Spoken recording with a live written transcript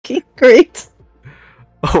Okay, great.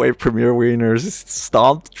 Oh wait, Premier Wieners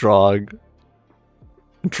stomped Drog.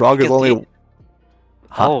 Drog is only...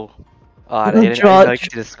 Huh? Oh. I didn't know you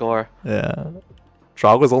could see the score. Yeah.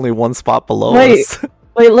 Drog was only one spot below Wait. us.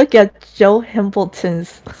 Wait, look at Joe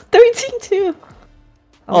Hambleton's 13-2.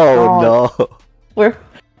 Oh no. We're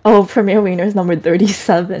Premier Wieners number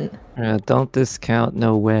 37. Don't discount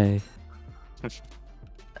No Way.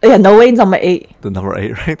 Yeah, no way number 8. The number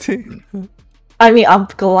 8 right team? I mean, I'm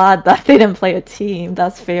glad that they didn't play a team.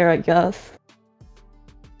 That's fair, I guess.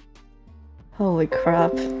 Holy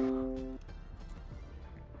crap.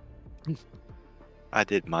 I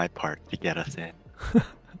did my part to get us in.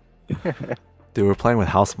 Dude, we're playing with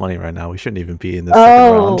house money right now. We shouldn't even be in this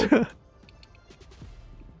second round.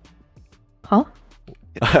 Huh?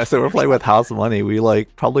 I said we're playing with house money. We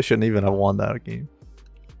probably shouldn't even have won that game.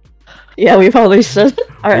 Yeah, we probably should.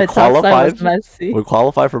 Our attack side qualified. was messy. We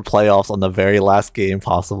qualified for playoffs on the very last game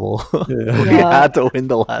possible. Yeah. We had to win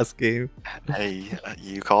the last game. Hey,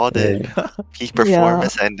 you called it. Peak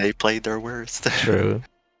performance, and they played their worst. True.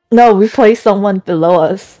 No, we played someone below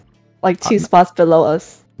us. Like 2 spots below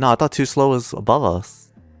us. No, I thought Too Slow was above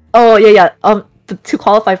us. Oh, yeah. To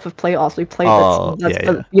qualify for playoffs, we played the team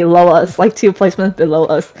that's below us, like 2 placements below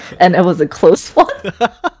us, and it was a close one.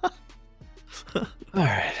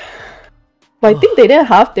 Alright. But I think they didn't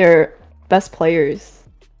have their best players.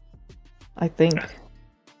 I think.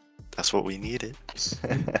 That's what we needed.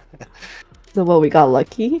 So what, we got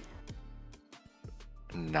lucky?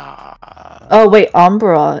 Nah. Oh wait,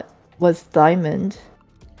 Umbra was Diamond.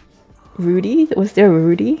 Rudy? Was there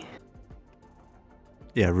Rudy?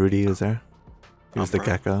 Yeah, Rudy was there. He was the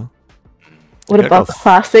Umbra. Gecko. What about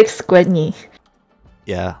Classic Squidney?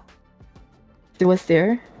 Yeah. She was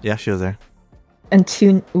there? Yeah, she was there. And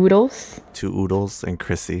 2 Oodles? 2 Oodles and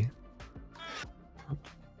Chrissy.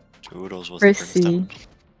 Oodles was Chrissy.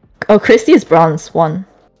 Oh, Chrissy is bronze 1.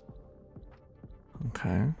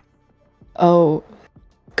 Okay. Oh.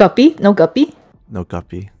 Guppy? No Guppy? No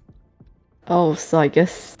Guppy. Oh, so I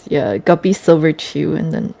guess, yeah, Guppy silver 2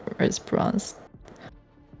 and then Res bronze.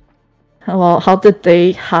 Well, how did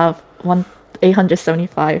they have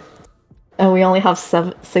 875 and we only have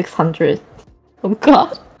 600? Oh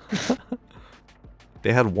god.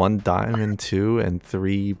 They had 1 diamond, 2, and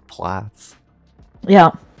 3 plats. Yeah.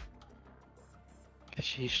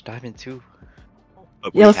 Sheesh, Diamond 2.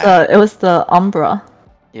 It was the Umbra.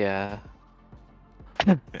 Yeah.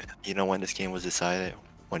 You know when this game was decided?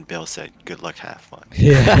 When Bill said, "Good luck, have fun."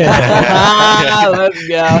 Yeah. Let's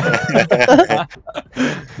go.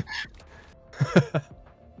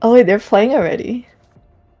 Oh wait, they're playing already.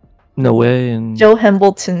 No Way and Joe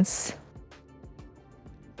Hambleton's.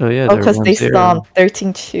 Oh yeah, Oh, because they stomped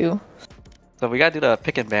 13-2. So we gotta do the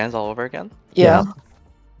pick and bans all over again? Yeah.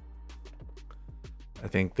 I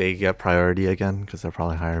think they get priority again because they're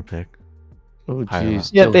probably higher pick. Oh Higher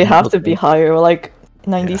jeez. Yeah, they have to be higher. We're like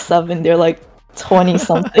 97, they're like 20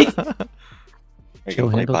 something. Are you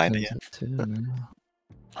gonna play blind again?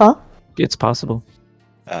 Huh? It's possible.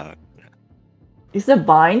 Is it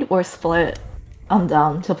bind or split? I'm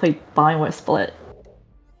down to play bind or split.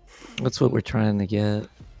 That's what we're trying to get.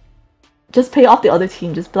 Just pay off the other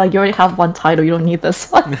team. Just be like, you already have 1 title, you don't need this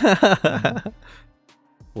one.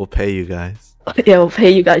 We'll pay you guys. Yeah, we'll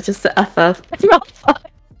pay you guys just to FF.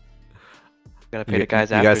 Gotta pay the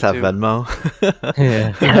guys you after guys have too. Venmo?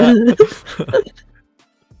 Yeah.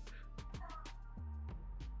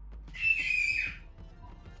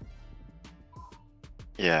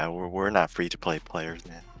 Yeah, we're not free to play players,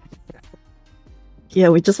 man. Yeah,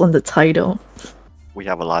 we just won the title. We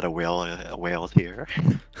have a lot of whales here.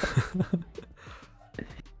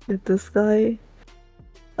 Did this guy?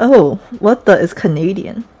 Oh, what the is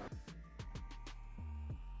Canadian?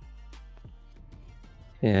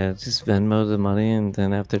 Yeah, just Venmo the money and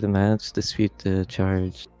then after the match, dispute the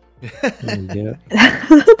charge. There you go.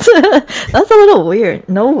 That's a little weird.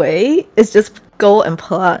 No way. It's just gold and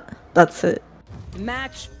plat. That's it.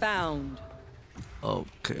 Match found.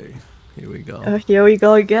 Okay, here we go. Oh, here we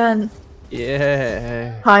go again.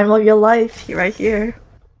 Yeah. Time of your life, right here.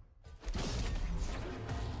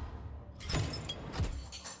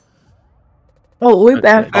 Oh, we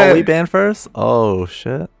banned Oh, we first. banned first? Oh,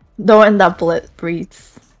 shit. Don't end up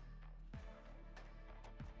breeds.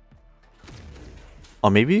 Oh,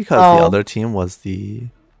 maybe because the other team was the...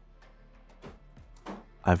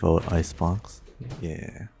 I vote Icebox.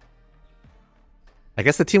 Yeah. I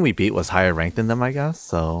guess the team we beat was higher ranked than them, I guess,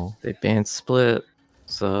 so... They banned Split,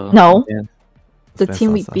 so... No. Yeah. The ban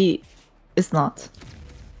team we Salsa. beat is not.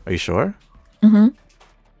 Are you sure? Mm-hmm.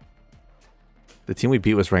 The team we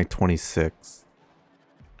beat was ranked 26.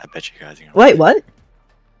 I bet you guys are gonna Wait, what?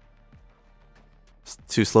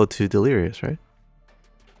 too slow to delirious, right?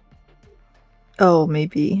 Oh,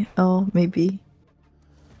 maybe. Oh, maybe.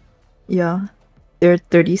 Yeah. They're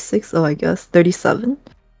 36. Oh, I guess 37.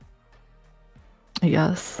 I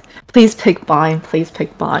guess. Please pick bind. Please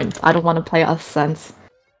pick bind. I don't want to play Ascent.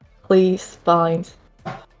 Please bind.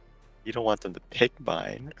 You don't want them to pick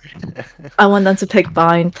mine. I want them to pick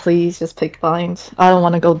bind. Please just pick bind. I don't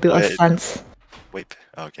want to go do Wait. Ascent. Wait.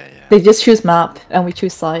 Okay, yeah. They just choose map and we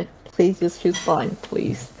choose side. Please just choose bind,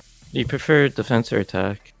 please. Do you prefer defense or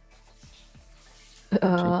attack?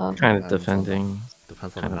 Kind of defending.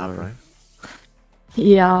 Depends on the map, right?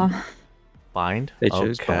 Yeah. Bind? They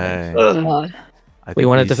choose okay. God. I We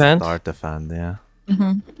wanna we defend? Start defend, yeah.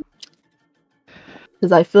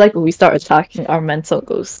 Because I feel like when we start attacking, our mental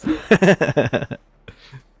goes.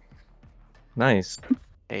 Nice.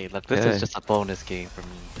 Hey, look, this Okay. is just a bonus game for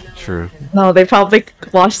me. True. No, they probably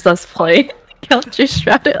watched us play.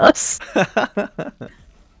 Counter-stratted us.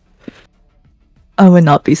 I would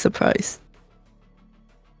not be surprised.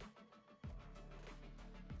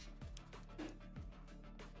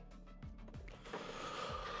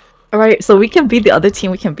 Alright, so we can beat the other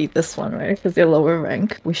team, we can beat this one, right? Because they're lower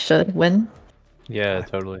rank. We should win. Yeah,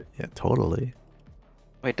 totally. Yeah, totally.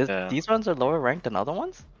 Wait, Yeah. these ones are lower ranked than other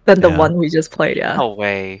ones? Than the Yeah. one we just played, yeah. No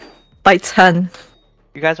way. By 10.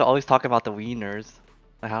 You guys were always talking about the Wieners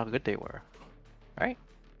and how good they were.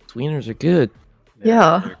 Wieners are good.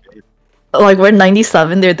 Yeah. they're great. Like, we're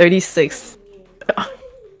 97, they're 36. But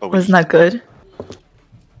we Wasn't that good?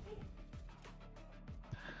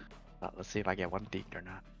 Let's see if I get one beat or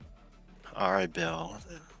not. Alright, Bill.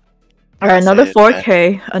 Alright, another Say it, man.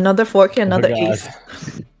 4K. Another 4K, another God.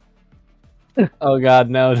 ace. Oh god,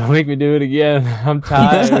 no, don't make me do it again. I'm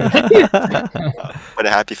tired. Put a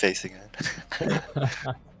happy face again.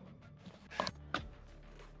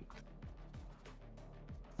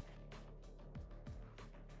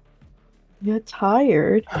 You're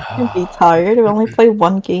tired. You can't be tired. We only played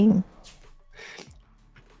one game.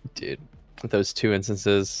 Dude, those two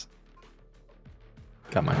instances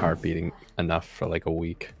got my heart beating enough for like a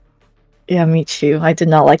week. Yeah, me too. I did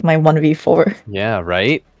not like my 1v4. Yeah,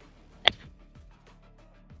 right?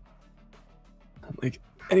 I'm like,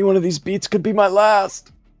 any one of these beats could be my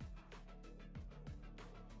last.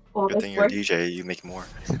 Well, Good thing you're a DJ, you make more.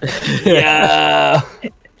 Yeah.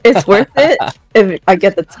 It's worth it if I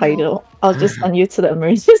get the title. I'll just send you to the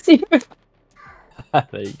emergency room.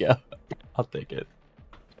 There you go. I'll take it.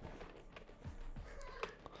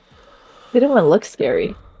 They don't even look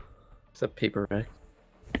scary. It's a paper bag.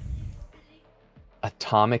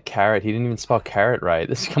 Atomic carrot. He didn't even spell carrot right.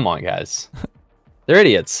 Come on, guys. They're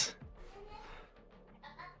idiots.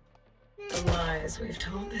 The lies we've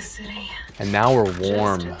told this city. And now we're Just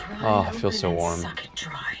warm. to pry Oh, I open feel so and warm. Suck it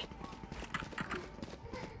dry.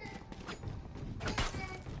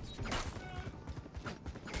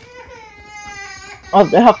 Oh,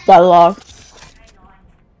 they have that lock.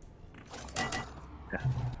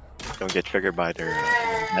 Don't get triggered by their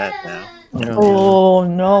net now. Oh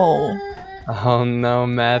no. Oh no,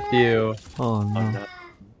 Matthew. Oh Oh, no. no.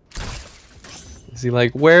 Is he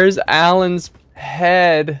like, where's Alan's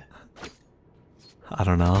head? I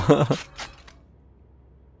don't know.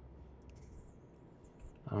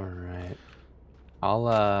 Alright.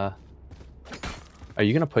 Are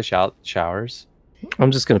you gonna push out showers? I'm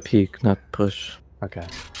just gonna peek, not push. Okay.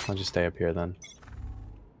 I'll just stay up here then.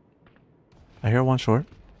 I hear one short.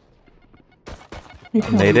 You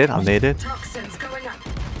I'm can naded. I'm naded. Toxins going up.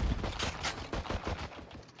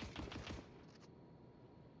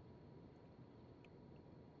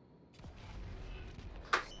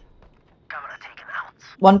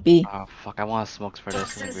 one B. Oh fuck, I want smokes for this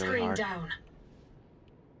Toxin one really screen hard. down.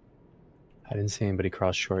 I didn't see anybody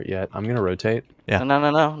cross short yet. I'm gonna rotate. Yeah.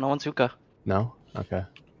 No one's hookah. No? Okay.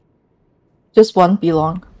 Just one B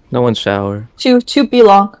long. No one shower. Two B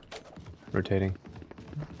long. Rotating.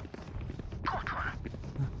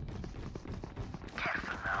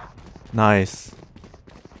 Nice.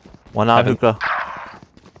 One out Heaven. hookah.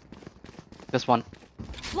 Just one.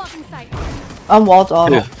 Blocking sight. I'm walled off.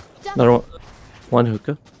 Two. Another one. One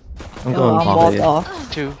hookah. I'm Oh, going I'm bomb walled A.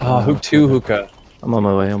 off. Two. Two hookah. I'm on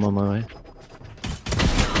my way. I'm on my way.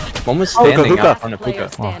 One was Oh, standing hookah. out front of Player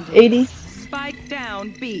hookah. standing. 80. Spike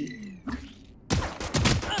down B.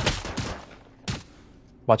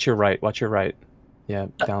 Watch your right. Watch your right. Yeah,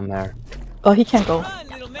 down there. Oh, he can't go.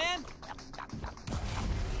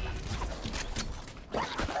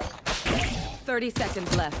 30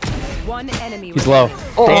 seconds left. One enemy. He's low. Damn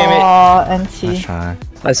it. Aw, Nice NT. try.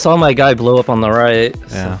 I saw my guy blow up on the right.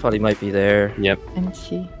 So Yeah. I thought he might be there. Yep.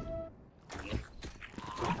 NT.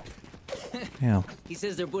 Yeah. He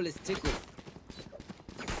says their bullets tickle.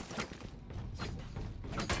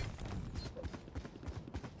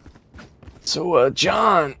 So,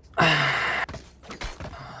 John, how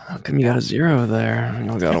come you got a 0 there?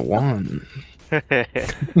 You got a 1. Okay,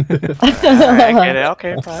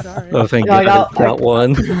 fine, alright. Oh, thank Yeah, I God, got- got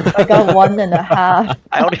one. I got 1.5.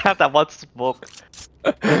 I only have that one smoke.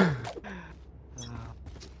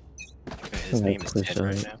 His Oh, name is push, 10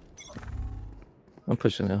 right alright. now. I'm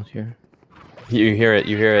pushing out here. You hear it,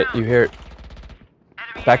 you hear it, you hear it.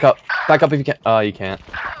 Back up if you can. Oh, you can't.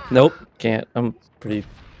 Nope, can't. I'm pretty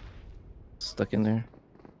stuck in there.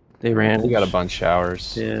 They ran. We got a bunch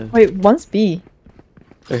showers. Yeah, Wait, one's B.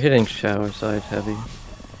 they're hitting shower side heavy.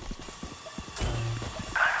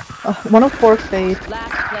 104 fade.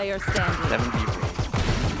 Last player standing. 70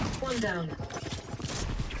 One down.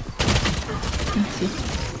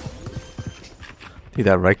 Dude,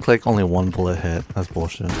 that right click, only one bullet hit. That's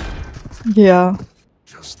bullshit. Yeah,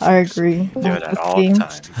 I agree. Do it at all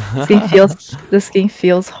times. This game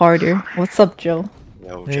feels harder. What's up, Joe?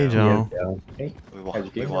 Yo, Hey, Joe. Joe.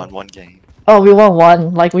 We won one game. Oh, we won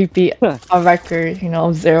one. Like we beat a record, you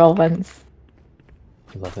know, 0 wins.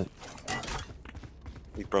 Love it.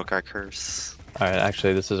 We broke our curse. Alright,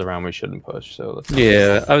 actually, this is a round we shouldn't push, so let's.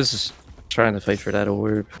 Yeah, I was just trying to fight for that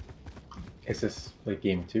orb. Is this like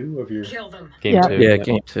game 2 of your? Kill them. Game Yeah. 2. Yeah, yep.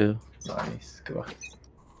 game 2. Nice, go.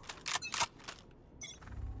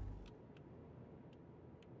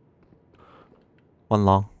 One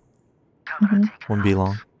long. Mhm. One B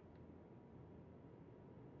long.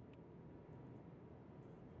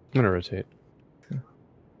 I'm gonna rotate.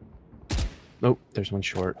 Nope, there's one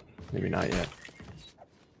short. Maybe not yet.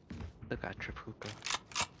 Look at trip hookah.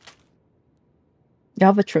 You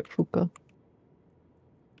have a trip hookah.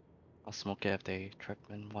 I'll smoke it if they trip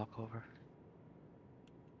and walk over.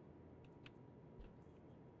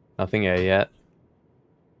 Nothing A yet.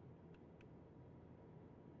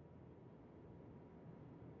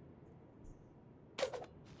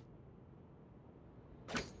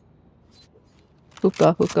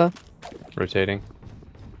 Hookah. Rotating.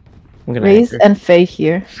 I'm gonna Raze anchor. and Faye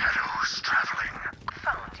here.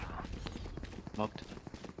 Smoked.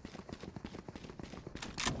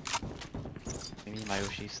 Maybe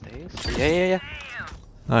Moyashi stays? Yeah.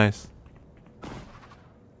 Nice.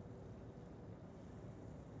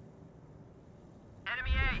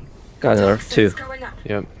 Got another 2. Going up.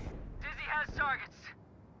 Yep.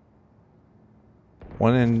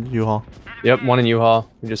 One in U-Haul. Yep, one in U-Haul.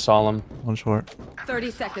 We just saw him. One short. 30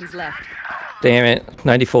 seconds left. Damn it,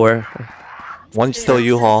 94. One still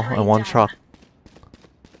U-Haul and one truck.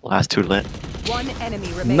 Last 2 lit. One enemy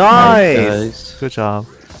remaining. Nice! guys. Good job.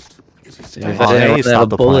 If Oh, I hey, didn't run out stop of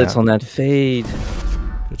the bullets plan. on that fade.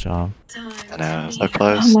 Good job. I know, so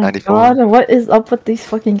close. Oh my 94. god, what is up with these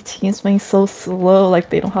fucking teams playing so slow? Like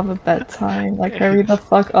they don't have a bedtime. Like hurry the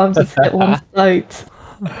fuck up, just hit one site.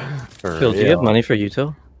 For Phil, do you have real. money for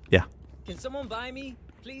Uto? Can someone buy me,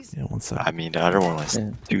 please? Yeah, one sec. I mean, the other one was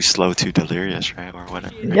Yeah. too slow, too delirious, right? Or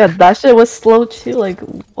whatever. Yeah, that shit was slow too. Like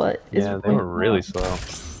what is Yeah, they going were really on? slow.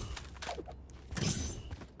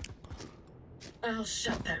 I'll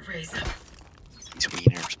shut that race up. These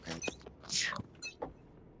wieners, man.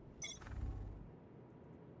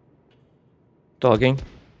 Dogging.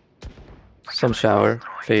 Some shower.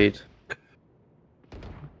 Fade.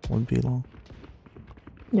 One B long.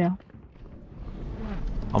 Yeah.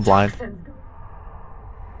 I'm blind.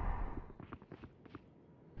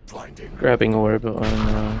 Grabbing orb. Oh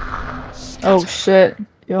no. Oh shit.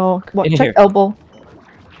 Yo, what? In Check here. elbow.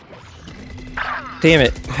 Damn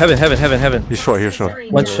it. Heaven. He's short, he's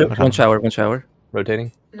short. One, Okay. one shower.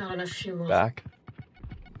 Rotating. Not enough fuel. Back.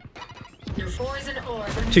 Your poison orb.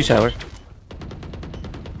 2 shower.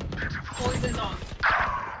 Poison's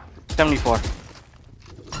off. 74.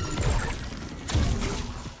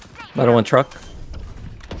 Another one truck.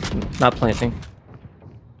 Not planting.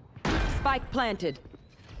 Spike planted.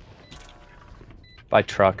 By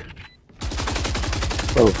truck.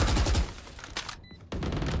 Oh,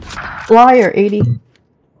 Flyer 80.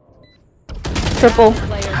 Triple.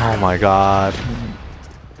 Player Oh my god.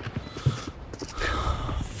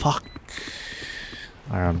 Fuck.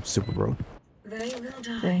 Alright, I'm super broke. They will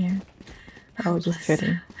die. Dang. I was just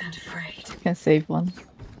kidding. And afraid. Can save one.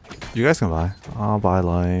 You guys can buy. I'll buy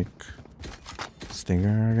like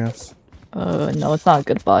Stinger, I guess. No, it's not a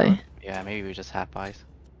good buy. Yeah, maybe we just half buys.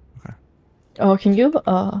 Oh, can you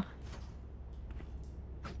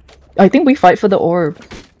I think we fight for the orb.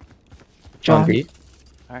 John John. B.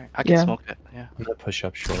 Alright, I can Yeah. smoke it. Yeah. I'm gonna push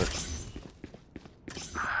up short.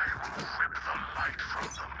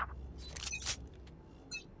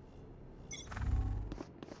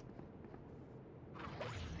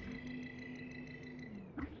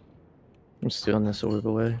 I'm stealing this orb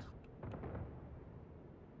away.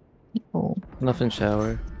 Oh. Nothing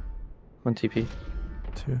shower. 1 TP.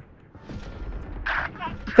 2.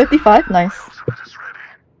 55, nice.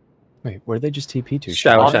 Wait, where did they just TP to?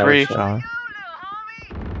 Shower, On shower, three. shower.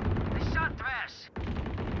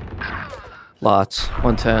 Lots.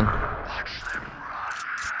 110.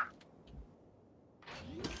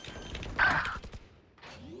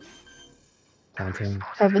 Planting.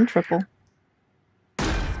 Heaven triple.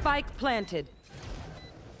 Spike planted.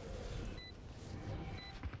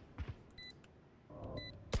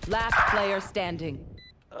 Last player standing.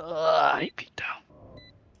 I beat down.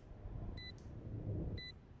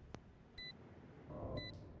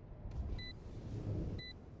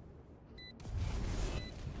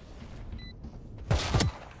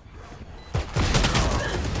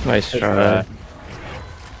 Nice try.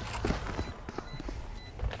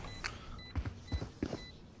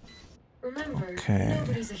 Remember, Okay.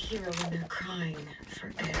 nobody's a hero when they're crying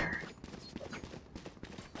for air.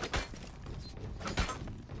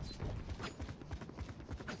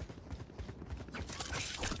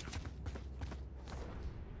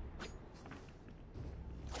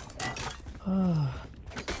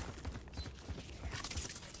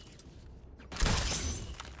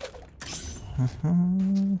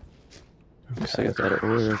 Looks like I got it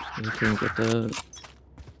ordered. You can get the.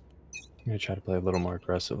 I'm gonna try to play a little more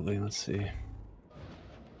aggressively. Let's see.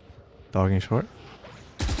 Dogging short.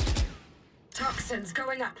 Toxins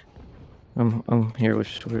going up. I'm here with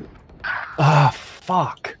short. Ah,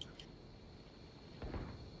 fuck.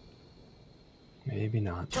 Maybe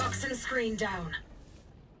not. Toxin screen down.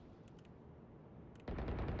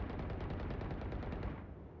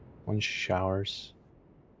 One showers.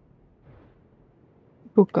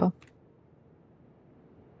 Hookah.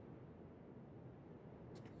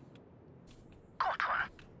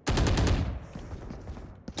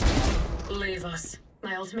 Leave us.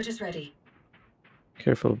 My ultimate is ready.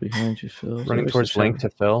 Careful behind you, Phil. Running Where's towards the Link to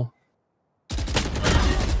Phil.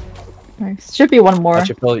 Nice. Should be one more. Watch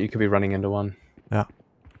it, Phil. You could be running into one. Yeah.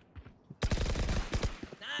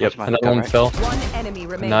 Yep. Might Another go one, right. Phil. One enemy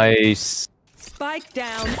remaining. Nice. Spike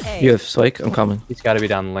down A. You have Spike? I'm coming. He's got to be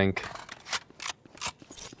down Link.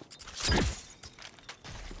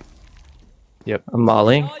 Yep. I'm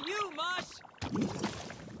molling. All you, Mosh.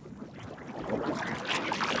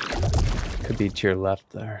 Could be to your left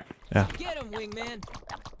there. Get him, wingman.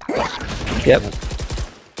 Yep.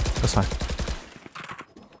 That's fine.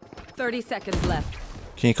 30 seconds left.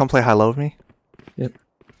 Can you come play high low with me? Yep.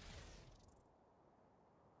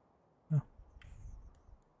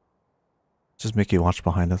 Just Mickey watch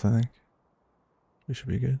behind us, I think. We should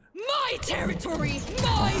be good. My territory!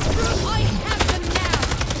 My room! I have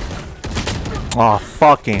them now! Oh,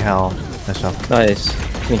 fucking hell. Nice job. Nice.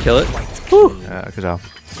 Can you kill it? Yeah, good job.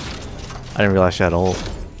 I didn't realize she had ult.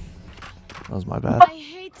 That was my bad. I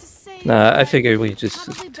hate to say it, Nah, I but figured we just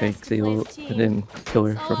probably take best the to play ult as a and team. then kill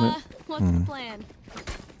her So, from it. what's the plan?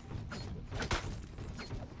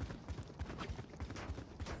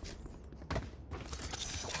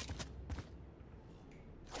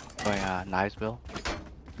 Going knives, Bill.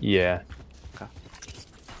 Yeah.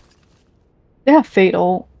 They have Fate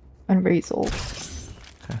ult and Raze ult.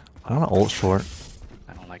 Okay. I'm gonna ult short.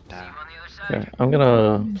 I don't like that. Okay, I'm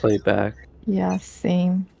gonna play back. Yeah,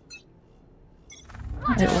 same.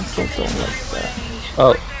 I also don't like that.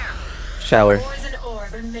 Oh, shower. Poison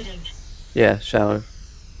orb emitting. Yeah, shower.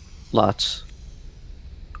 Lots.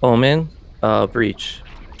 Omen. Breach.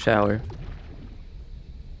 Shower.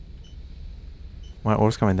 My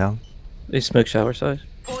orb's coming down. They smoke shower side.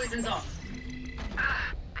 Poison's off.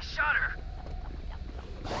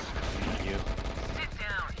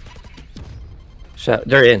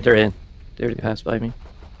 They're in. They're in. They already passed by me.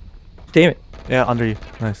 Damn it. Yeah, under you.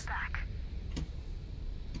 Nice.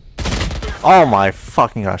 Oh my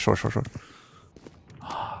fucking god. Short, short, short.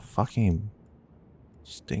 Fucking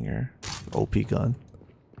stinger. OP gun.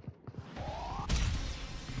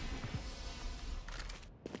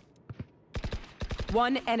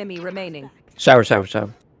 One enemy remaining. Shower, shower,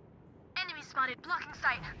 shower. Enemy spotted, blocking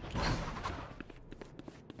sight.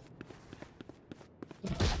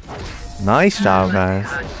 Nice job, guys.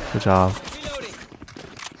 Good job. Reloading.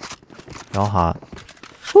 Y'all hot.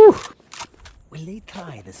 Whew. Will they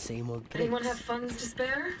try the same old Anyone have funds to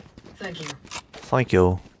spare? Thank you. Thank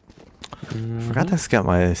you. Forgot to get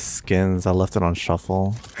my skins. I left it on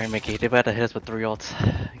shuffle. Alright, Mickey, they better hit us with 3 ults.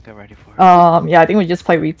 Get ready for it. Yeah, I think we just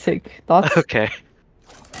play retake. Thoughts? Okay.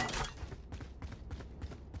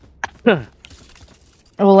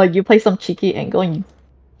 Well, like you play some cheeky angle and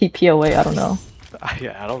you TP away. I don't know.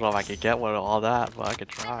 I don't know if I could get one of all that, but I could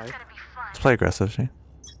try. Let's play aggressive, Shane.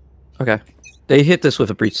 Okay. They hit this with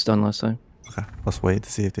a breach stun last time. Okay, let's wait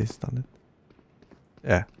to see if they stunned it.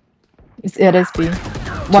 Yeah. It is B.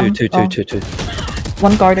 Two.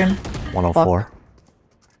 One garden. 104.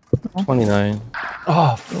 29.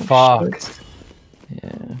 Oh, fuck. Shit.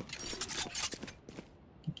 Yeah.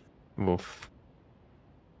 Oof.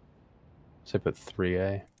 So I put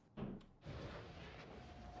 3A.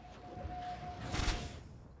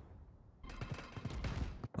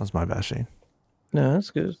 That's my bad, Shane. No, that's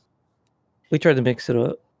good. We tried to mix it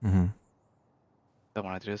up. Mm-hmm. Don't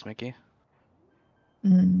want to do this, Mickey.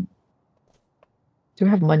 Mm. Do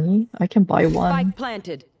we have money? I can buy one. Spike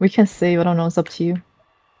planted. We can save. I don't know. It's up to you.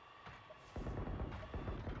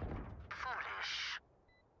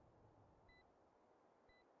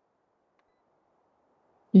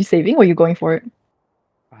 You saving or you going for it?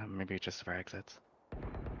 Maybe just for exits.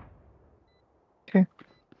 Okay.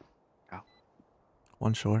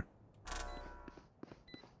 One short.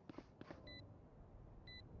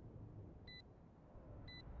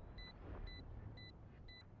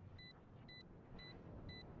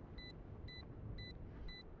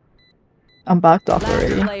 I'm backed off Last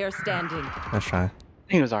already. player standing. Let's try.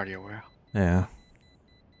 He was already aware. Yeah.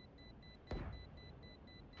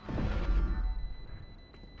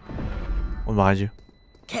 One behind you.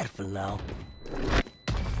 Careful now.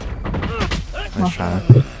 Nice try.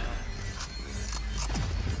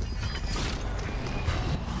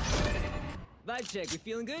 Vibe check. We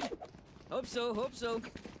feeling good? Hope so. Hope so.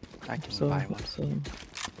 I can So, buy one.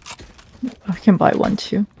 I can buy one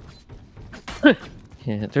too.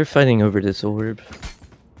 Yeah, they're fighting over this orb.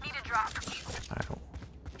 Alright.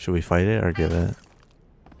 Should we fight it or give it?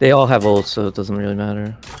 They all have ults, so it doesn't really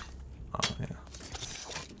matter. Oh, yeah.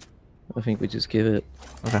 I think we just give it.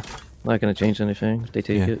 Okay. Not gonna change anything. They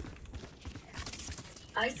take Yeah. it.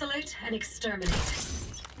 Isolate and exterminate.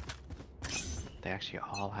 They actually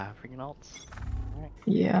all have freaking ults.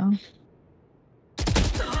 Yeah.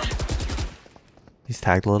 He's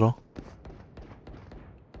tagged a little.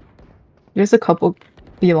 There's a couple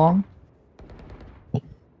belong.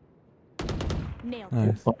 Nailed.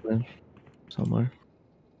 Nice. Somewhere.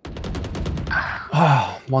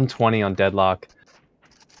 120 on deadlock.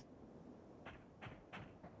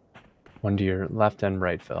 One to your left and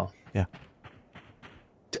right, Phil. Yeah.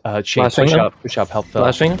 Shane, Flashing push him? up, help Phil.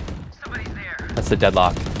 Flashing? That's the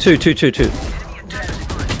deadlock. Two.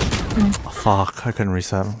 Oh, fuck, I couldn't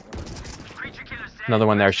reset him. Another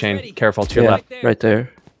one there, Shane. Careful to your Yeah, left. right there.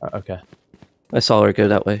 Okay. I saw her go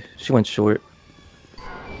that way. She went short.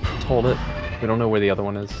 Let's hold it. We don't know where the other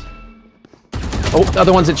one is. Oh, the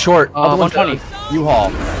other one's at short. Other one's 120. U-Haul.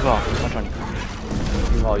 U-Haul.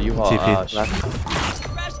 120. U-Haul.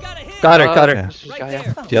 TP. Got her. Yeah.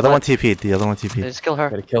 Yeah. The other one TP'd. The other one TP'd. Just kill her.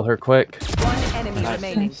 Gotta kill her quick. One enemy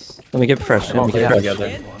remaining. Let me get fresh. Let me get Yeah, fresh. together.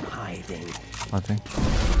 I think.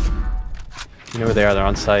 You know where they are. They're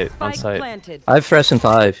on site. On Spike site. planted. I have fresh in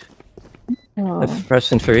 5. I Oh. have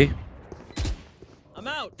fresh in 3. I'm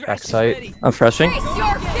out. Back Thresh is sight. ready. I'm freshing. Face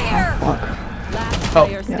your fear! Last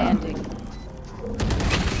player standing.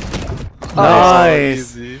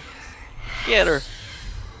 Nice. Get her.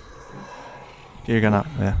 You're gonna.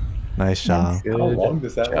 Yeah. Nice job. Good How long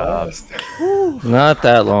does that job. last? Not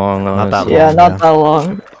that long. Not that honestly. long. Yeah, not yeah. that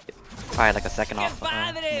long. Probably like a second Get off.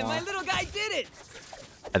 5 of it. My little guy did it.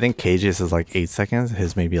 I think Cage's is like 8 seconds.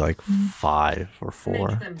 His maybe like 5 or 4.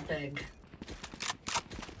 Make them big.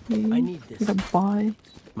 I need You this. can buy.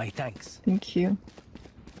 My thanks. Thank you.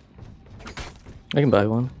 I can buy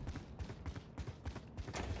one.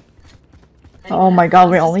 Oh my god,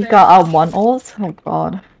 we only got out one ult? Oh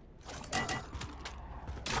god.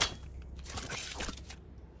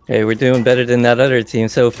 Hey, we're doing better than that other team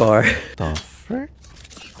so far. The frick?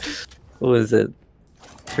 What was it?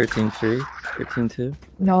 13-3? 13-2?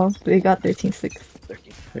 No, they got 13-6.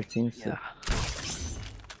 13-6. Yeah.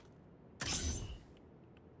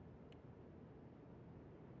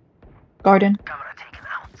 Garden.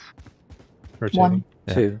 Rotating. One.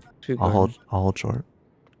 Yeah. 2. I'll hold short.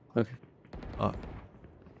 Okay. Uh.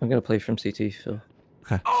 I'm gonna play from CT, Phil.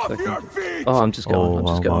 Okay. Oh, I'm just going. I'm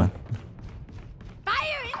just going.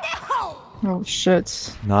 Fire in the hole! Oh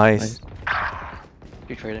shit. Nice.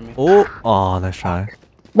 You traded me. Oh, nice try.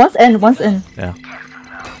 One's in, one's in. Yeah.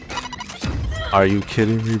 Are you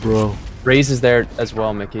kidding me, bro? Raze is there as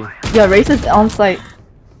well, Mickey. Yeah, Race is on site.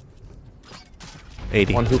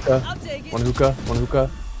 80. One hookah. I'll take it. One hookah. One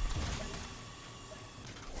hookah.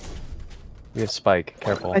 We have Spike.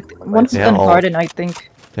 Careful. One's Yeah, in ult. garden, I think.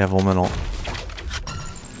 They have woman ult.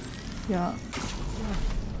 Yeah.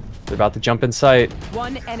 They're about to jump in sight.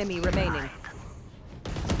 One enemy remaining.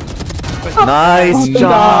 Nice Oh,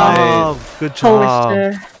 job! Good Holy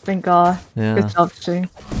job. shit. Thank god. Yeah. Good job, Jay.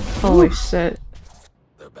 Holy shit.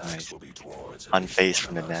 Nice. unfazed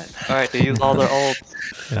from the net. Alright, they use all their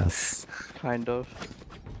ults. Yes. Kind of.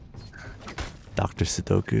 Dr.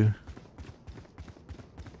 Sudoku.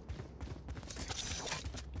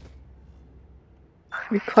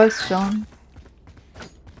 Request, Sean.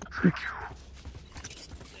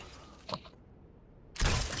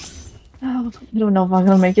 Oh, I don't know if I'm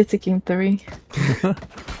gonna make it to game 3. You're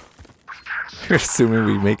assuming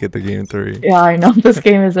we make it to game 3. Yeah, I know. This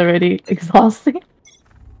game is already exhausting.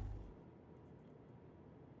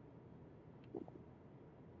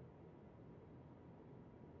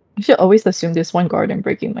 You should always assume there's one guardian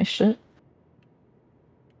breaking my shit.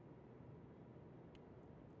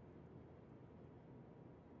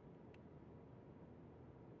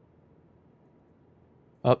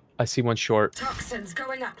 Oh, I see one short. Toxins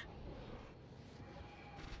going up.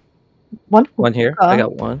 One here. I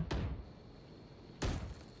got one.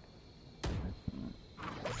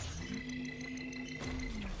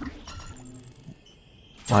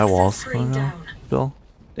 My wall's going out, Bill.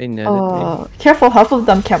 They netted me. Careful, half of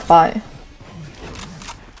them can't buy.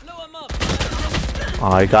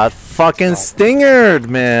 I got fucking stingered,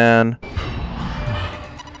 man.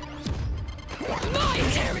 My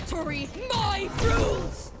territory, my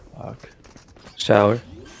rules. Fuck. Shower.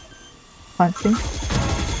 Planting.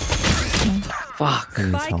 Fuck.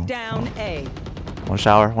 Spike down A. One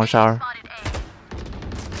shower, one shower.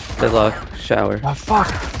 Deadlock. Shower. Ah, fuck.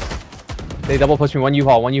 They double push me. One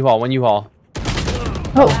U-Haul, one U-Haul, one U-Haul.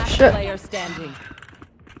 Oh Last shit. player standing.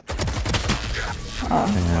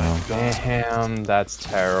 Damn, that's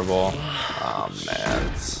terrible. Oh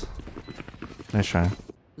man. Nice try.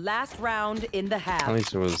 Last round in the half. At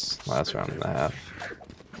least it was last round and a half.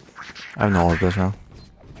 I have no orb this round.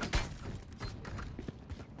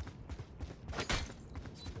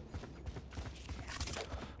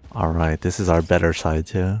 Alright, this is our better side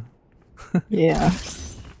too. Yeah.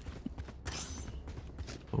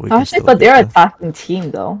 We can Actually, still but get they're this. attacking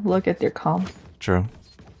team though. Look at their comp. True.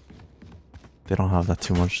 They don't have that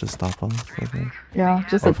too much to stop us, I think. Yeah,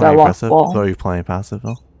 just Or a playing deadlock aggressive. wall. So are you playing passive,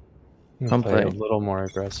 Bill? I'm playing a playing. little more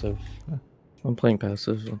aggressive. I'm playing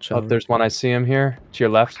passive. On Oh, shower. there's one. I see him here. To your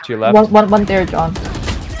left. To your left. One there, John.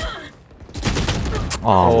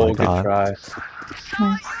 Oh, my good god. try.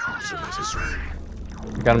 Nice.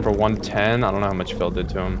 I got him for 110. I don't know how much Phil did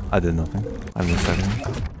to him. I did nothing. I missed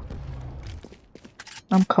everything.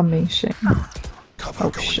 I'm coming, shit.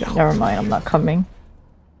 Oh shit, never mind, I'm not coming.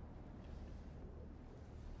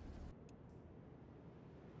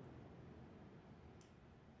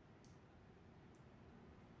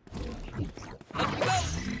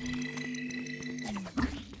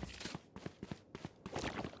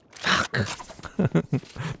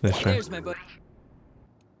 Nice try. There's my buddy.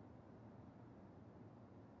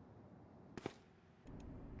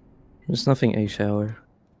 There's nothing A shower.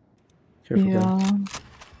 Careful. guys.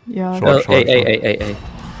 Yeah. Yeah. Short, Oh, short, A.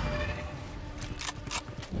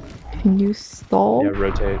 Can you stall? Yeah,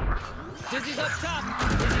 rotate. Dizzy's up top.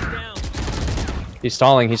 Dizzy's down. He's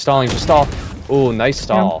stalling. He's stalling. Just stall. Ooh, nice Yeah,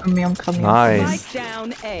 stall. I'm coming. Nice. Spike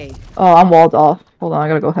down A. Oh, I'm walled off. Hold on, I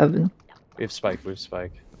gotta go heaven. We have spike. We have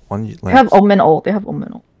spike. One They have Omen ult. They have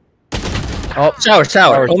Omen ult. Oh, Shower.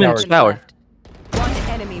 Omen shower. shower. One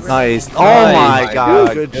enemy Nice. remaining. Oh Nice. my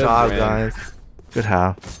god. Good Good job, man. guys. Good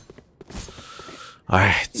half.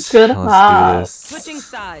 Alright. Good let's half. do this. Switching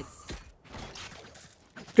sides.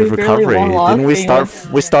 Good We barely recovery. won last Didn't we game. start?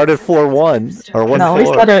 We started 4-1 or 1-4. No, we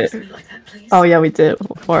started. Oh yeah, we did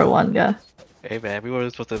 4-1. Yeah. Hey man, we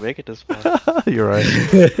weren't supposed to make it this far. You're right.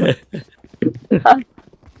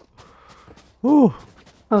 Ooh.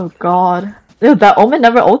 Oh god. Dude, that Omen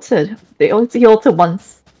never ulted. He ulted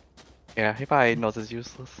once. Yeah, he probably knows it's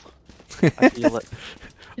useless. I feel it.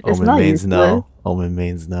 It's Omen not means no. useless. Omen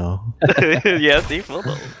means no. Yes, he will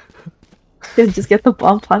though. Dude, just get the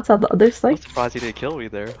bomb plants on the other I'm side. surprised he didn't kill me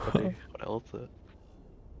there when I ulted.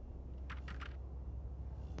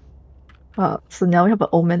 So now we have an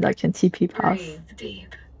Omen that can TP pass Breathe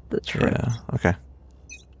deep. the trip. Yeah. Okay.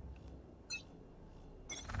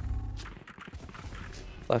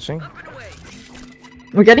 Flashing.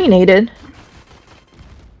 We're getting naded.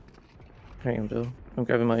 Hang on, Bill. I'm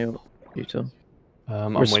grabbing my ult. You too.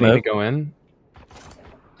 I'm We're waiting to smoke. go in.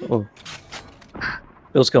 Oh.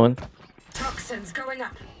 Bill's going. Toxins going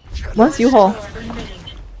up. Once you haul.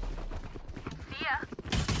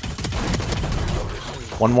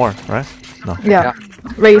 One more, right? No. Yeah.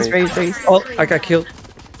 Raise. Oh, I got killed.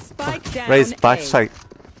 Spike down Raise back A. side.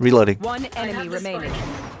 Reloading. One enemy remaining.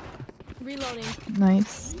 Reloading.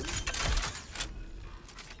 Nice.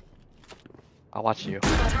 I'll watch you.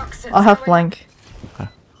 I'll have flank.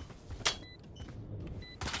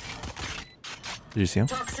 Did you see him?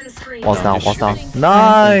 Toxin screen. Walls down, just walls down. shooting.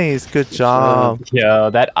 Nice! Good job. Yo,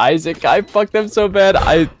 that Isaac guy fucked them so bad.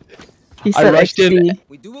 He I said rushed in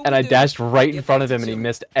XP. and I dashed right in front of him and he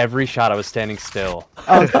missed every shot. I was standing still.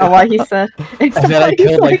 Oh, is that why he said? And then I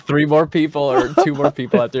killed like 3 more people or 2 more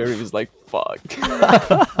people after and he was like, fuck.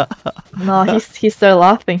 No, he started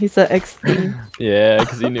laughing. He said XP. Yeah,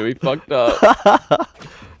 because he knew he fucked up.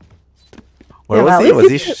 Where Yeah, was he? at Was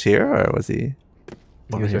least he here or was he? He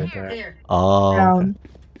over was here? right there. There. Oh. okay.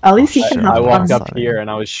 At least he can Sure. have I walked fun. up here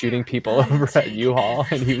and I was shooting people over at U-Haul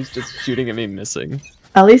and he was just shooting at me missing.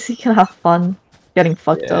 At least he can have fun getting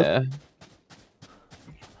fucked up. Yeah.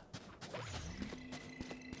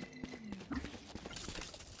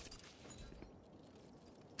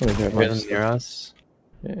 Let me grab my Right stuff. near us.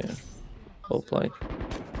 Yeah. Whole play.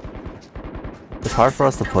 It's hard for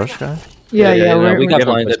us to push, guys. Yeah, no, we we're- got haven't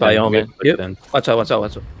blinded pushed by in, we Omen. haven't pushed Yep. in. Watch out, watch out,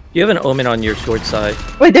 watch out. You have an Omen on your short side.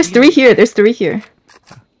 Wait, there's 3 here. There's 3 here.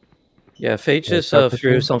 Yeah, Fade Yeah, just start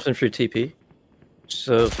threw pushing. something through TP.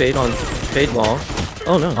 So Fade long.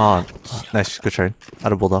 Oh no. Oh, nice. Good trade.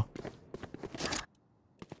 Out of Bulldog.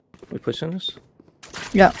 We pushing this?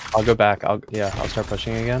 Yeah. I'll go back. I'll start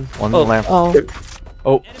pushing again. One Oh. lamp. Oh.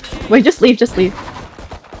 Oh, Wait, just leave. Just leave.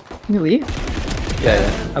 Can you leave?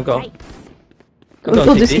 Yeah, I'm going. I'm Go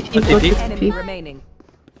going to TP. CP. I'm Go to TP. CP. remaining.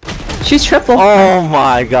 She's triple. Oh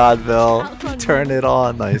my god, Bill. Turn it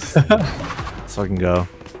on. Nice. So I can go.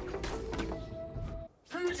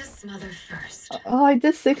 Who to smother first? Oh, I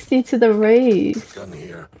did 60 to the race.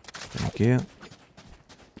 Thank you.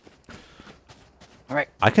 Alright.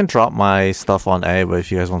 I can drop my stuff on A, but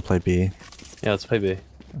if you guys want to play B. yeah, let's play B.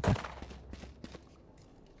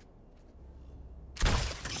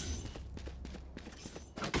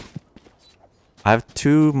 I have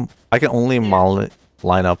 2. I can only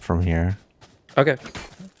line up from here. Okay.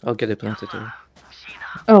 I'll get it planted there.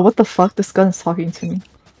 Oh, what the fuck? This gun's talking to me.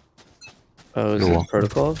 Oh, is You're it welcome.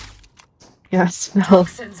 protocol? Yeah, it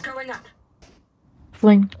smells. Toxins going up.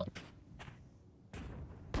 Fling.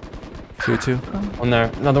 2-2. One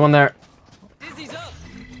there. Another one there. Dizzy's up.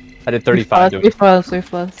 I did 35 to him. We fuzz.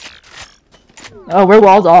 Oh, we're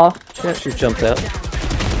walled off. Shit. She jumped out.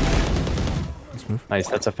 Let's move. Nice,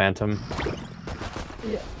 that's a phantom.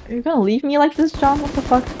 You're gonna leave me like this, John? What the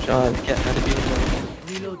fuck? John, Get out of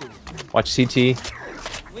here. Reloading. Watch CT.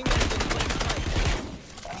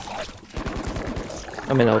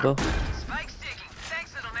 I'm in elbow.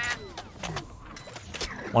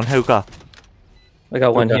 One hookah. I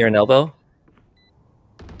got one Okay. here in elbow.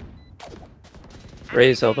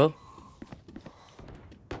 Raise elbow.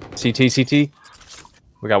 CT.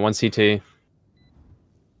 We got one CT.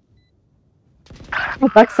 Oh,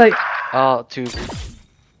 backside. Oh, 2.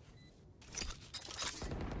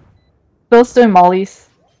 Bill's doing mollies.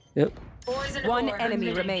 Yep. Boys and One ore enemy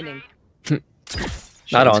unlimited. remaining. Not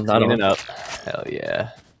Shane's on, not cleaning on. up. Hell yeah.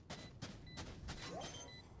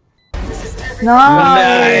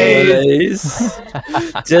 Nice. Nice.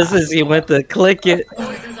 Just as you went to click it.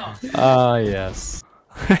 Poison's off. Ah, yes.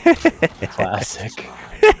 Classic.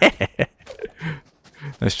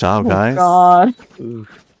 Nice job, Oh guys. god.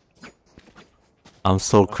 I'm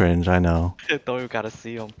so cringe, I know. Don't even gotta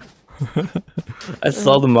see him. I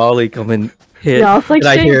saw the molly come and hit. Yeah, I was like, and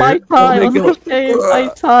I Shane, hear, bite "Oh time. my I was God." like, Shane,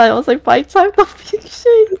 bite time. I was like, bite time, don't be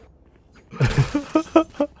Shane.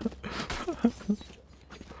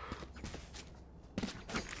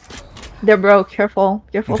 They're broke. Careful.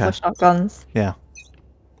 Careful Okay. with shotguns. Yeah.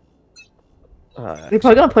 They're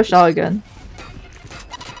probably gonna push out again.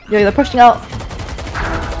 Yeah, they're pushing out.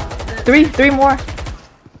 Three more.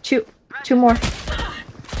 Two more.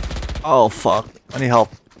 Oh, fuck. I need help.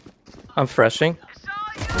 I'm freshing.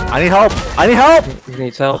 I need help. I need help. He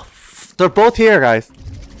needs help. They're both here, guys.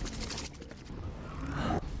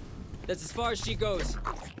 That's as far as she goes.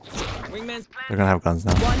 Wingman's They're gonna have guns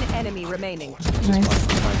now. One enemy remaining.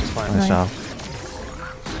 Nice. Nice job.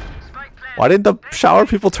 Why did the shower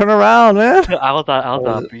people turn around, man? I was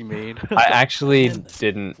on pre-made. I actually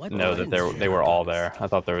didn't know that they were all there. I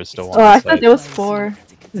thought there was still one. Oh, on I site. thought there was 4.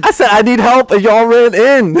 I said I need help, and y'all ran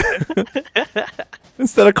in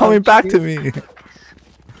instead of coming back to me.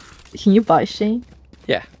 Can you buy Shane?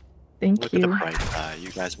 Yeah. Thank Look at the you. bright side. You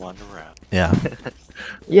guys wander around. Yeah,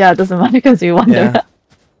 Yeah, it doesn't matter because we won yeah, there.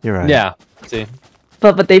 you're right. Yeah. See,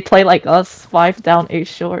 But they play like us, 5 down, 8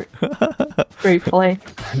 short. Great play.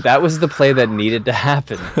 that was the play that needed to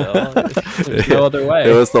happen. Bill. There's no other way.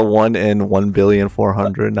 It was the 1 in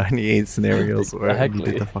 1,498 scenarios where it Exactly.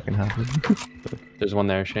 needed to fucking happen. There's one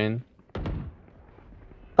there, Shane.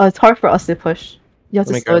 It's hard for us to push. You have Let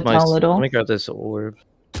to me slow it grab down a little. Let me grab this orb.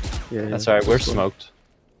 Yeah. That's alright. We're smoked.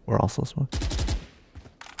 We're also smoked.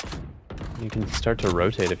 You can start to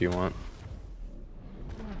rotate if you want.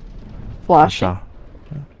 Flash. You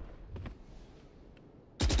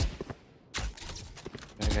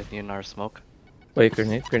guys need another smoke? Wait,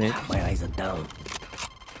 grenade. My eyes are down.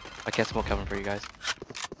 I can't smoke heaven for you guys.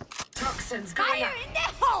 Toxins going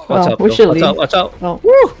up. Watch out, we Bill. should Watch leave. out, watch out. Oh,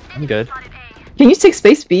 woo! I'm good. Can you take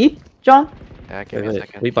space B, John? Yeah, give me a Wait,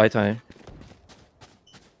 second. we buy time.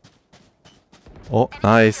 Oh,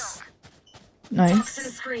 nice. Nice.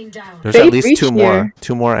 Toxin screen down. There's Fade at least reach two more. here.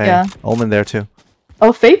 Two more A. Yeah. Omen there too.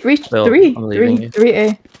 Oh, Faith reached Bill, three. I'm leaving Three you.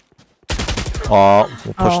 A. Oh,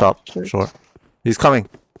 pushed Oh, up. shoot. Short. He's coming.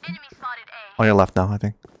 On your left now, I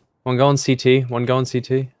think. One going CT. One going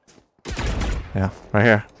CT. Yeah, right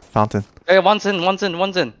here. Fountain. Hey, one's in.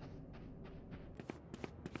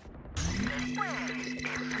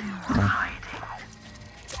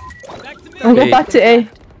 I'll go back to A.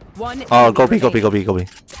 One Oh, go B, go B, remaining. go B, go B.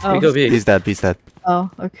 Oh, We go B. B's dead, B's dead. oh,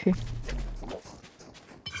 okay.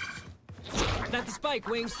 Not the spike,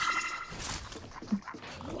 Wings.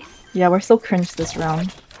 Yeah, we're so cringe this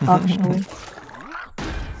round. Actually.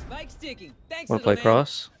 Spike's ticking. Thanks, Wanna little play man.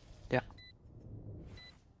 cross? Yeah.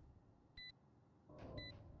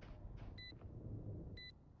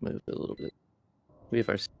 Move it a little bit. We have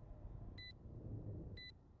our.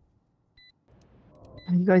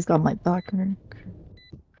 You guys got my back. Rick.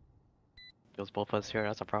 Feels both of us here,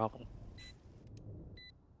 that's a problem.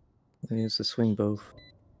 I use to swing both.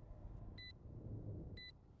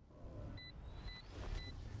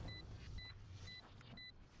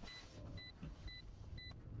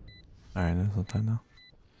 Alright, there's no time now.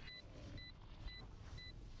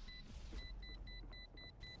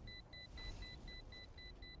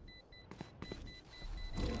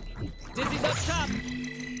 Dizzy's up top.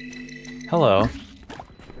 Hello.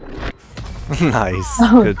 Nice.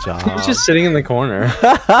 Oh. Good job. He's just sitting in the corner.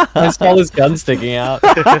 I saw his gun sticking out.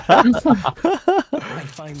 I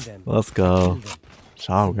find them. Let's go.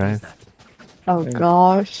 Job, guys. Oh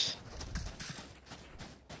gosh.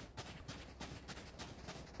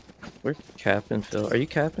 We're capping, Phil. Are you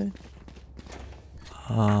capping?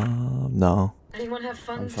 No. Anyone have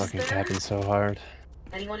I'm funds to fucking spare? capping so hard.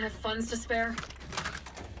 Anyone have funds to spare?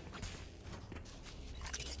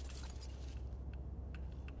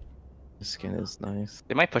 The skin is nice.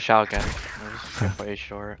 They might push out again. We're just gonna play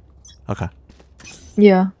short. Okay.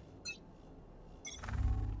 Yeah.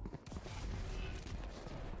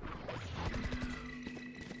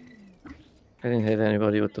 I didn't hit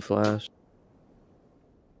anybody with the flash.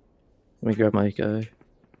 Let me grab my guy.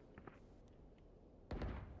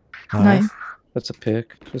 Nice. That's a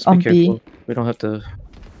pick. Just On be B. careful. We don't have to.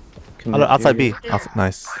 commit Outside here. B.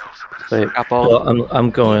 Nice. Wait, Apple. well, I'm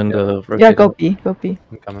going to rotate. Yeah, go up. B. Go B.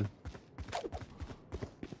 I'm coming.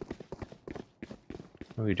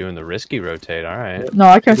 Oh, you're doing the risky rotate, alright. No,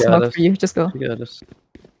 I can You got smoke us. for you. Just go. You got us.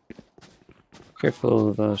 Careful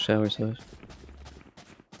of shower side.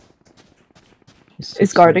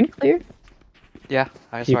 Is guarding clear? Yeah,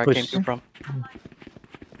 that's He where I came pushed- through from.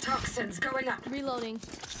 Toxins going up. Reloading.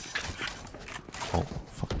 Oh,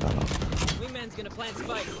 fuck that up. Wingman's gonna plant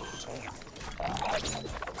spike.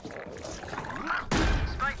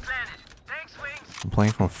 I'm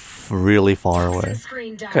playing from really far away. Toxin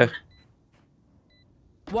screen down. Okay.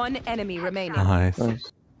 One enemy remaining. Nice.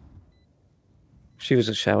 Nice. She was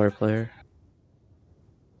a shower player.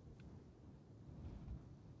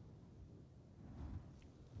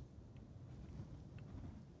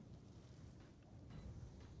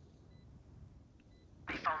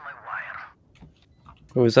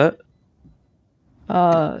 What was that?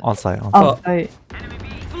 On site. On site. Oh, I,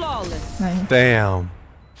 Flawless. nice. Damn.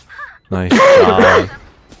 Nice job.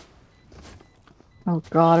 Oh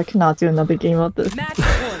god, I cannot do another game of this. Match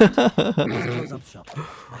point. Close up shop.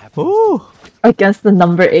 I have Ooh. Against the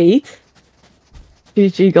number 8.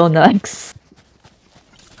 GG, go next.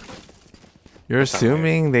 You're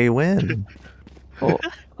assuming they win. Oh.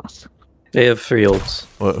 They have 3 ults.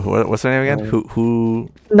 What's their name again? Who?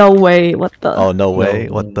 No way, what the? Oh, no way.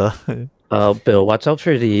 No. What the? Bill, watch out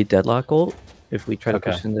for the deadlock ult. If we try to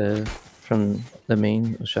Okay. push in from the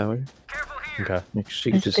main shower, Okay. make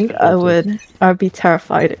sure I you just. think ult it. I'd be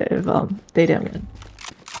terrified if they didn't win.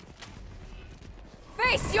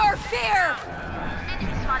 Face your fear.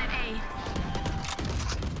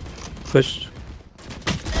 Push.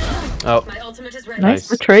 Oh, My ultimate is ready. Nice,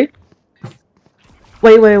 Nice. retreat.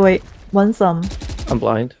 Wait. Once I'm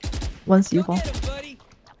blind. once you Go haul. get him, buddy.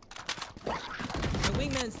 The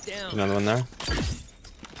wingman's down. another one there.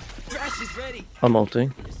 Crash is ready. I'm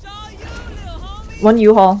ulting. Saw you, little homie. One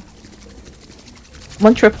U-haul.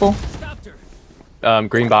 One triple. Stopped her.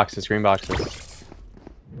 Green boxes. Don't get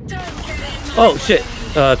in my Oh shit!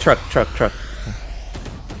 Truck.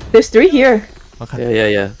 There's 3 here.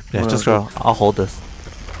 Okay. Yeah. Yeah, just go. I'll hold this.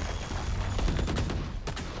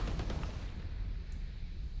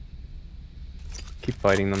 Keep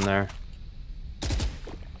fighting them there.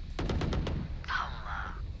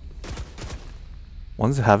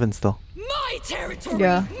 One's in heaven still. My territory.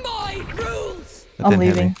 Yeah. My rules. It I'm didn't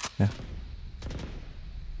hit me. leaving. Yeah.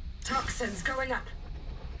 Toxins going up.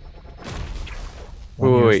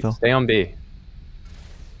 One here Wait, still. stay on B.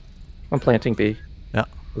 I'm planting B. Yeah.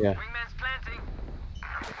 Yeah.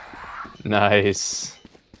 Nice.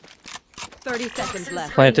 30 seconds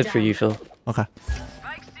left. Planted for you, Phil. Okay.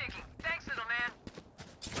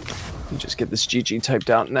 Just get this GG typed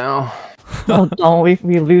out now. Oh no, we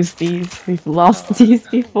lose these. We've lost these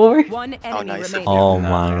before. One enemy nice. remaining. Oh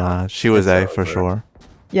my god. She was A for sure.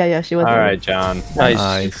 Yeah, she was. All right, John.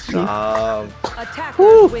 Nice.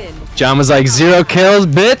 Attackers win. John was like 0 kills,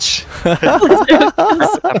 bitch.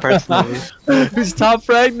 Personally. Who's top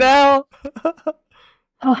right now?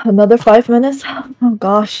 Oh, another 5 minutes. Oh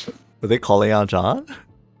gosh. Were they calling out John?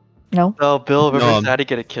 No. No, Bill, remember No. how to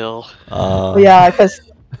get a kill. Oh, yeah, because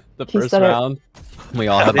The He first said it. round. We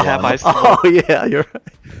all How had they have one. ice. Oh yeah, you're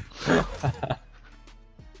right.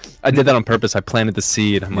 I did that on purpose. I planted the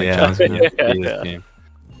seed. I'm like, Yeah. John's gonna beat this game.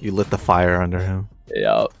 You lit the fire under him.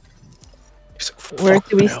 Yeah. where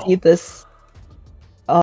do we see this